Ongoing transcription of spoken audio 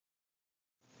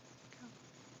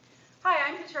Hi,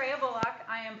 I'm Petrea Bullock.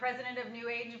 I am president of New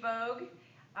Age Vogue.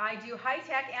 I do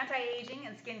high-tech anti-aging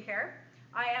and skincare.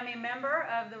 I am a member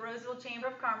of the Roseville Chamber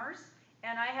of Commerce,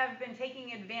 and I have been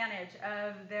taking advantage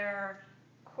of their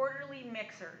quarterly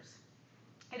mixers.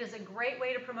 It is a great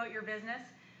way to promote your business.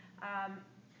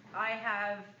 I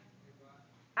have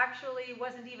actually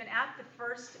wasn't even at the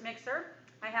first mixer.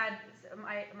 I had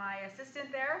my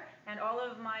assistant there and all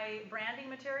of my branding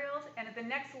materials, and at the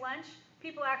next lunch,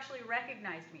 people actually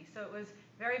recognized me, so it was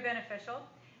very beneficial.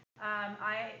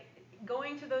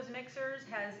 Going to those mixers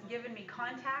has given me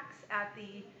contacts at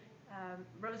the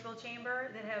Roseville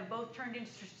Chamber that have both turned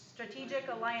into strategic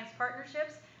alliance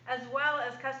partnerships, as well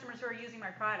as customers who are using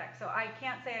my product. So I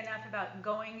can't say enough about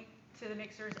going to the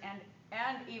mixers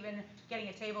and even getting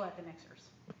a table at the mixers.